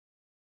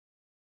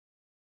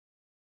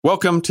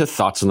Welcome to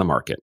Thoughts on the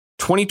Market.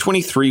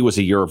 2023 was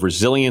a year of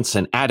resilience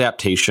and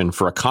adaptation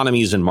for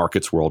economies and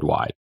markets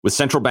worldwide. With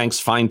central banks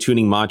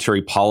fine-tuning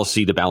monetary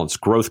policy to balance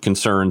growth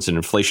concerns and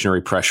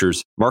inflationary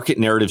pressures, market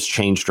narratives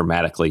changed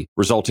dramatically,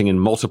 resulting in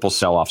multiple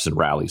sell-offs and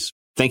rallies.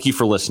 Thank you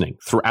for listening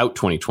throughout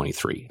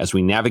 2023 as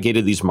we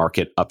navigated these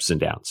market ups and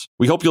downs.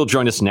 We hope you'll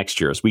join us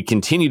next year as we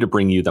continue to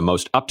bring you the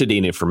most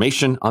up-to-date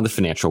information on the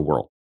financial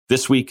world.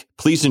 This week,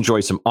 please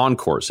enjoy some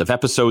encores of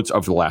episodes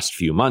over the last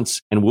few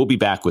months, and we'll be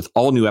back with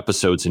all new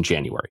episodes in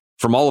January.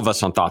 From all of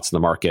us on Thoughts on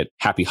the Market,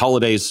 happy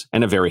holidays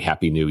and a very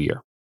happy new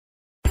year.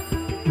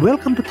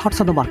 Welcome to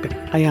Thoughts on the Market.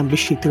 I am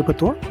Vishy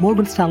Tirupattur,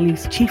 Morgan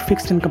Stanley's Chief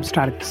Fixed Income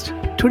Strategist.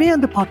 Today on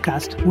the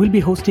podcast, we'll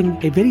be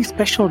hosting a very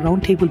special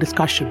roundtable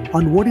discussion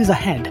on what is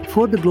ahead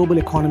for the global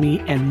economy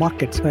and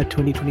markets for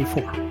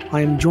 2024.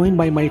 I am joined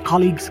by my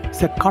colleagues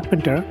Seth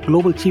Carpenter,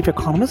 Global Chief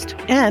Economist,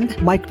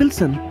 and Mike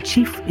Wilson,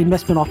 Chief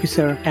Investment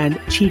Officer and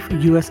Chief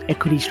U.S.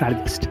 Equity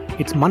Strategist.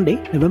 It's Monday,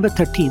 November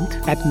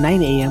 13th at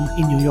 9 a.m.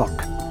 in New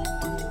York.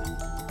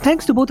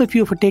 Thanks to both of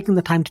you for taking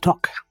the time to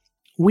talk.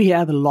 We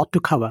have a lot to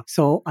cover,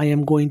 so I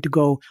am going to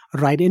go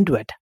right into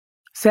it.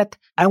 Seth,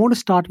 I want to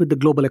start with the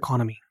global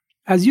economy.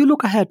 As you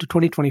look ahead to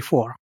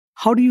 2024,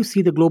 how do you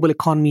see the global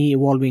economy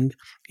evolving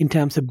in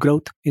terms of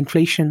growth,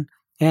 inflation,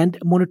 and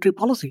monetary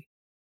policy?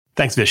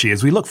 Thanks, Vishy.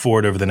 As we look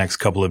forward over the next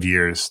couple of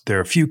years, there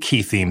are a few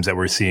key themes that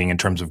we're seeing in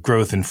terms of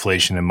growth,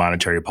 inflation, and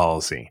monetary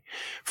policy.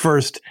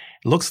 First,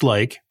 it looks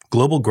like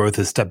global growth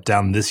has stepped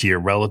down this year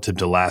relative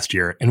to last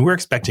year, and we're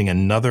expecting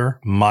another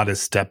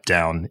modest step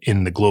down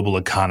in the global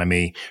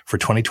economy for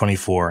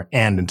 2024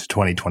 and into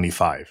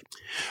 2025.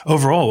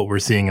 Overall, what we're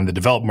seeing in the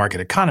developed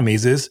market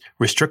economies is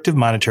restrictive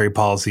monetary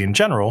policy in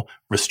general,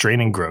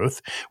 restraining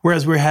growth,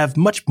 whereas we have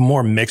much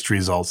more mixed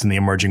results in the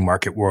emerging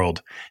market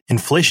world.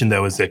 Inflation,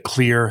 though, is a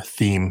clear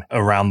theme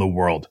around the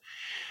world.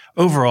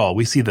 Overall,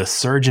 we see the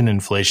surge in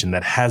inflation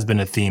that has been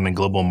a theme in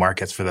global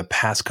markets for the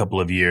past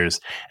couple of years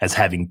as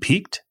having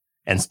peaked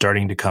and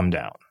starting to come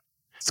down.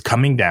 It's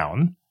coming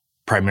down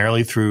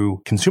primarily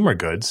through consumer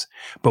goods,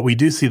 but we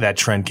do see that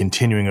trend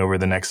continuing over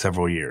the next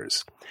several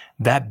years.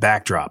 That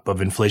backdrop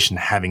of inflation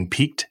having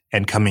peaked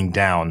and coming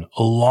down,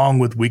 along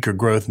with weaker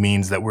growth,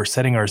 means that we're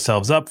setting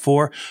ourselves up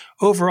for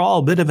overall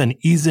a bit of an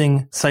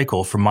easing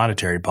cycle for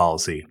monetary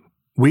policy.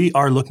 We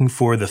are looking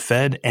for the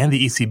Fed and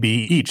the ECB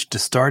each to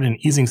start an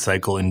easing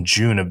cycle in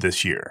June of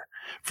this year.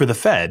 For the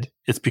Fed,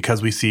 it's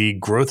because we see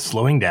growth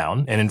slowing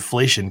down and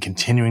inflation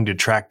continuing to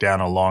track down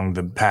along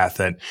the path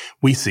that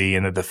we see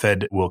and that the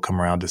Fed will come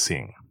around to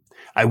seeing.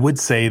 I would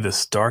say the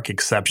stark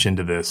exception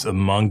to this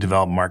among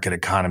developed market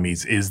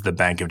economies is the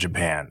Bank of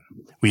Japan.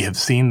 We have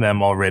seen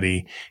them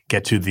already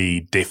get to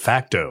the de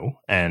facto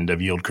end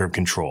of yield curve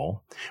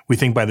control. We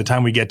think by the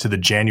time we get to the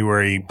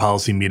January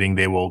policy meeting,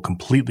 they will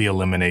completely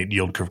eliminate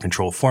yield curve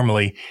control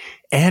formally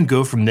and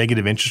go from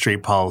negative interest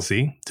rate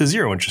policy to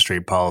zero interest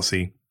rate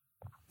policy.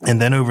 And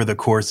then over the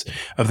course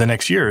of the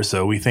next year or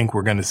so, we think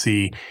we're going to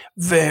see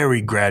very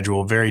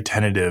gradual, very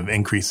tentative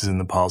increases in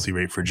the policy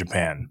rate for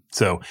Japan.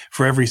 So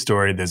for every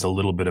story, there's a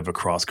little bit of a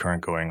cross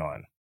current going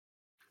on.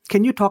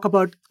 Can you talk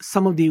about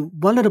some of the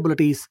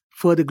vulnerabilities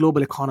for the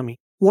global economy?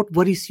 What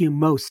worries you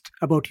most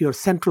about your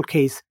central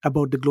case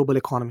about the global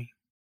economy?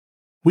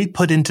 We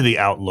put into the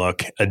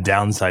outlook a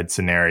downside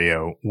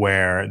scenario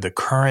where the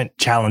current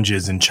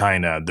challenges in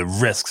China, the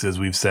risks, as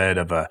we've said,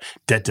 of a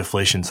debt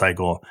deflation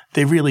cycle,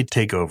 they really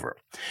take over.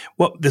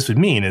 What this would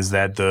mean is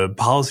that the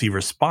policy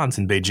response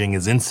in Beijing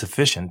is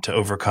insufficient to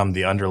overcome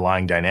the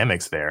underlying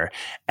dynamics there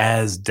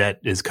as debt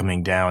is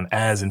coming down,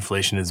 as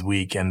inflation is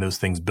weak, and those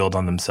things build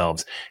on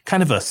themselves.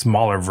 Kind of a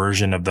smaller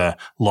version of the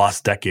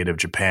lost decade of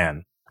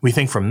Japan. We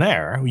think from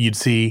there, you'd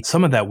see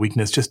some of that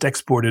weakness just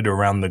exported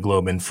around the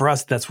globe. And for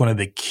us, that's one of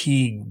the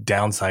key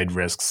downside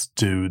risks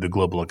to the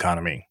global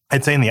economy.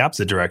 I'd say in the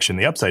opposite direction,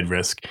 the upside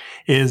risk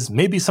is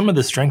maybe some of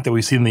the strength that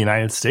we see in the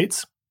United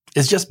States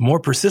is just more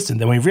persistent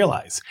than we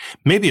realize.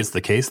 Maybe it's the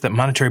case that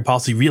monetary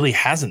policy really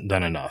hasn't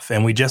done enough.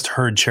 And we just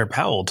heard Chair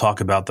Powell talk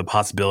about the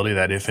possibility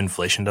that if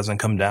inflation doesn't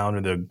come down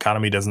or the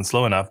economy doesn't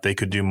slow enough, they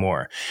could do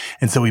more.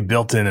 And so we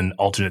built in an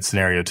alternate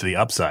scenario to the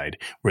upside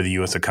where the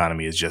U.S.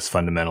 economy is just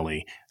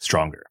fundamentally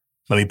stronger.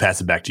 Let me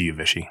pass it back to you,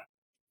 Vishy.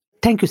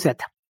 Thank you,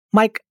 Seth.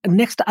 Mike,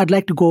 next I'd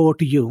like to go over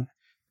to you.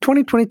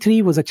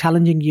 2023 was a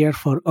challenging year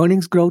for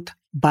earnings growth,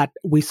 but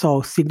we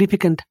saw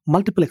significant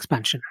multiple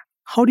expansion.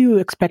 How do you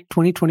expect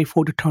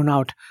 2024 to turn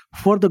out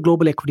for the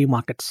global equity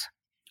markets?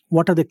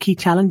 What are the key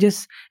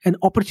challenges and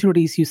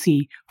opportunities you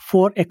see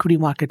for equity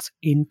markets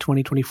in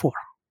 2024?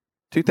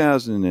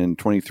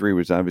 2023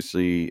 was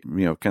obviously,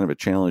 kind of a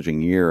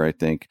challenging year, I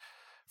think,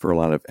 for a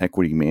lot of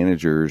equity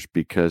managers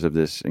because of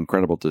this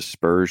incredible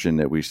dispersion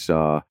that we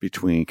saw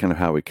between kind of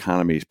how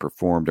economies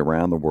performed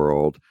around the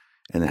world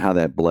and how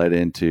that bled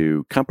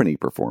into company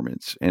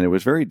performance. And it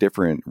was very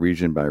different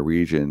region by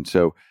region.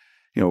 So,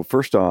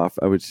 first off,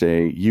 I would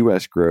say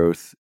U.S.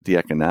 growth, the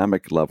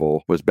economic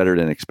level was better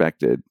than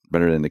expected,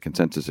 better than the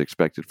consensus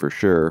expected for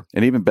sure,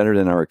 and even better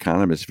than our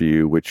economist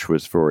view, which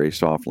was for a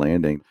soft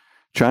landing.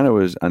 China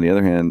was, on the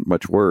other hand,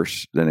 much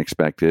worse than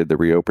expected. The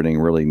reopening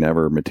really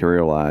never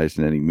materialized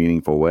in any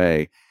meaningful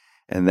way.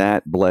 And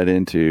that bled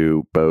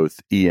into both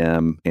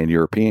EM and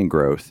European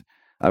growth.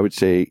 I would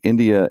say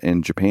India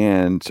and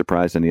Japan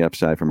surprised on the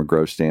upside from a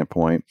growth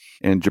standpoint.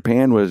 And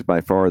Japan was by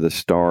far the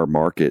star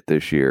market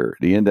this year.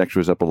 The index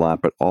was up a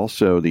lot, but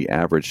also the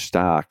average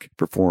stock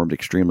performed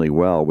extremely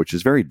well, which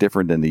is very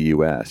different than the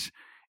U.S.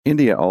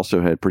 India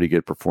also had pretty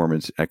good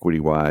performance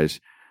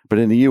equity-wise. But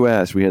in the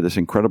U.S., we had this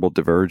incredible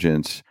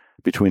divergence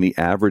between the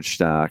average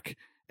stock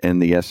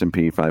and the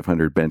S&P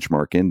 500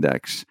 benchmark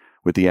index,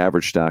 with the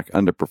average stock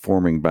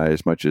underperforming by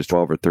as much as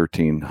 12 or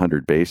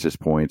 1,300 basis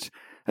points.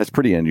 That's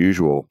pretty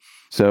unusual.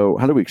 So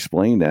how do we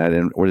explain that,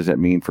 and what does that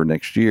mean for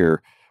next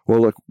year? Well,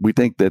 look, we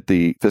think that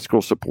the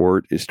fiscal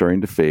support is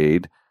starting to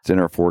fade. It's in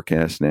our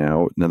forecast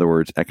now. In other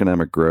words,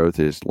 economic growth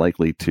is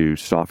likely to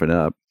soften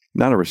up.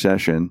 Not a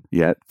recession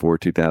yet for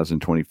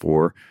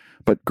 2024,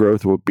 but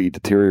growth will be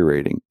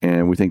deteriorating.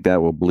 And we think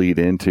that will bleed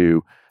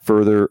into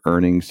further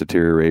earnings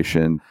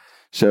deterioration.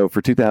 So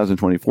for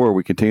 2024,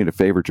 we continue to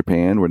favor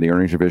Japan, where the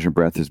earnings revision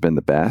breadth has been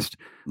the best.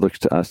 Looks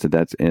to us that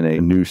that's in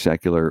a new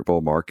secular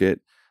bull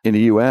market. In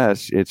the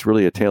U.S., it's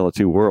really a tale of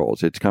two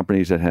worlds. It's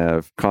companies that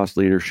have cost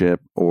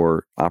leadership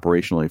or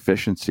operational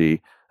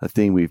efficiency, a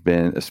theme we've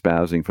been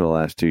espousing for the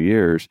last 2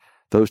 years.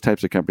 Those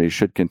types of companies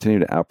should continue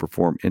to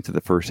outperform into the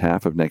first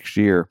half of next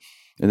year.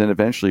 And then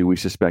eventually, we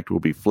suspect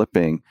we'll be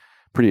flipping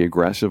pretty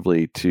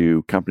aggressively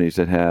to companies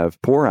that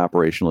have poor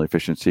operational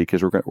efficiency,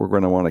 because we're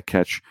going to want to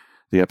catch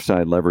the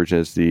upside leverage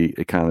as the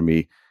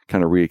economy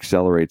kind of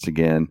reaccelerates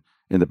again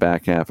in the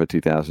back half of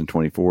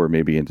 2024,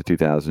 maybe into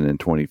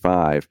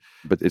 2025.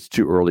 But it's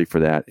too early for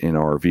that in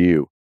our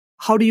view.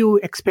 How do you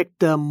expect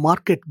the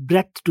market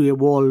breadth to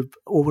evolve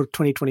over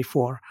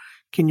 2024?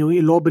 Can you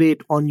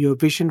elaborate on your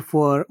vision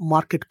for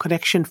market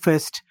correction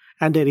first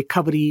and a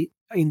recovery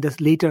in the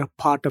later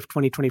part of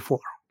 2024?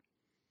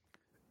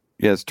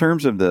 Yes, in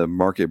terms of the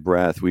market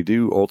breadth, we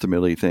do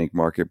ultimately think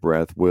market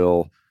breadth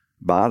will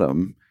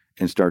bottom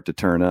and start to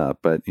turn up.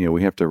 But,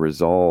 we have to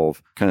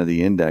resolve kind of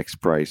the index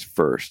price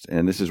first.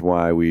 And this is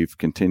why we've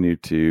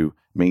continued to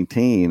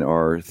maintain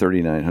our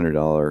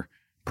 $3,900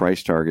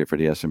 price target for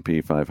the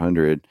S&P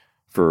 500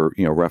 for,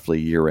 roughly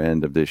year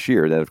end of this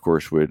year. That, of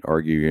course, would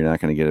argue you're not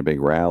going to get a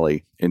big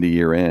rally into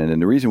year end.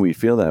 And the reason we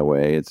feel that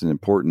way, it's an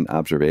important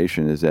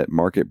observation, is that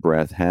market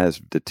breadth has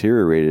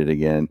deteriorated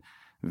again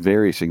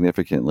very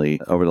significantly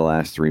over the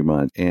last 3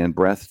 months. And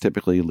breadth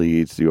typically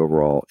leads the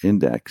overall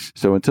index.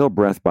 So until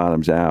breadth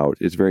bottoms out,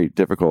 it's very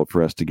difficult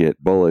for us to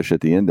get bullish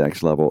at the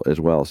index level as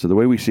well. So the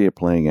way we see it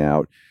playing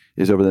out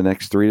is over the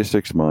next 3 to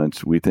 6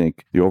 months, we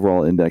think the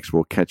overall index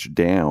will catch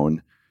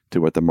down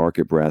to what the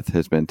market breadth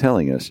has been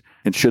telling us,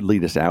 and should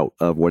lead us out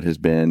of what has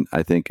been,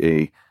 I think,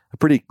 a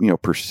pretty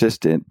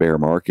persistent bear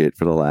market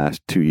for the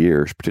last 2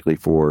 years, particularly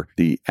for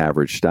the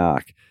average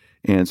stock.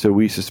 And so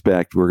we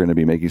suspect we're going to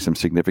be making some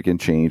significant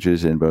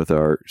changes in both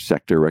our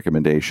sector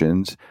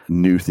recommendations.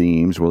 New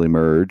themes will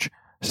emerge.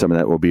 Some of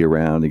that will be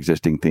around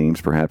existing themes.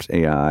 Perhaps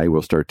AI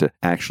will start to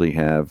actually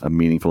have a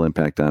meaningful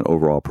impact on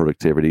overall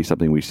productivity,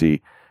 something we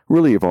see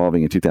really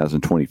evolving in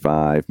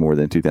 2025 more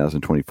than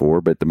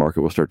 2024, but the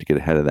market will start to get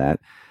ahead of that.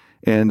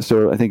 And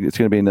so I think it's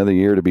going to be another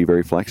year to be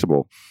very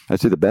flexible. I'd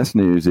say the best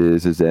news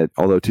is that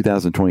although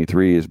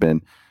 2023 has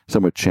been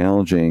somewhat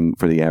challenging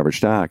for the average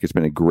stock, it's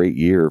been a great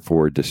year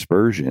for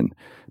dispersion,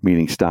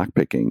 meaning stock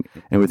picking.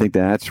 And we think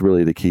that's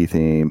really the key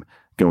theme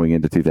going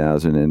into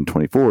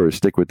 2024, is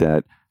stick with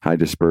that high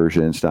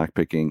dispersion stock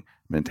picking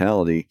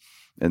mentality.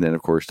 And then,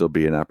 of course, there'll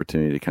be an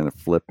opportunity to kind of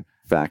flip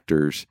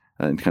factors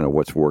and kind of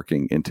what's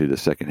working into the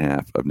second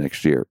half of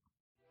next year.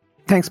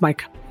 Thanks,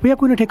 Mike. We are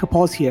going to take a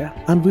pause here,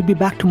 and we'll be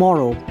back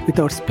tomorrow with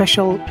our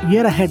special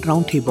Year Ahead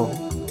Roundtable,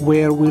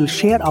 where we'll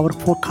share our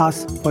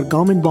forecasts for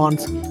government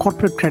bonds,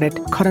 corporate credit,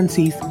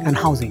 currencies, and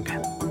housing.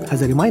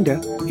 As a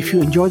reminder, if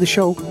you enjoy the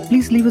show,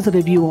 please leave us a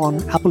review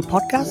on Apple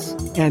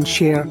Podcasts and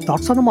share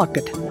thoughts on the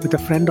market with a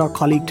friend or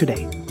colleague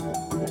today.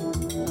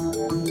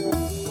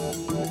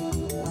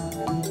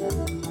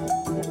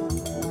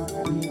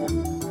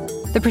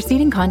 The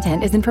preceding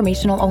content is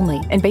informational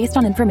only and based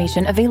on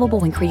information available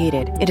when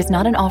created. It is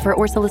not an offer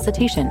or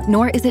solicitation,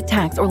 nor is it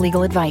tax or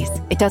legal advice.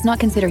 It does not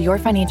consider your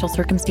financial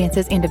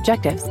circumstances and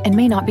objectives and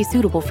may not be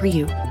suitable for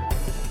you.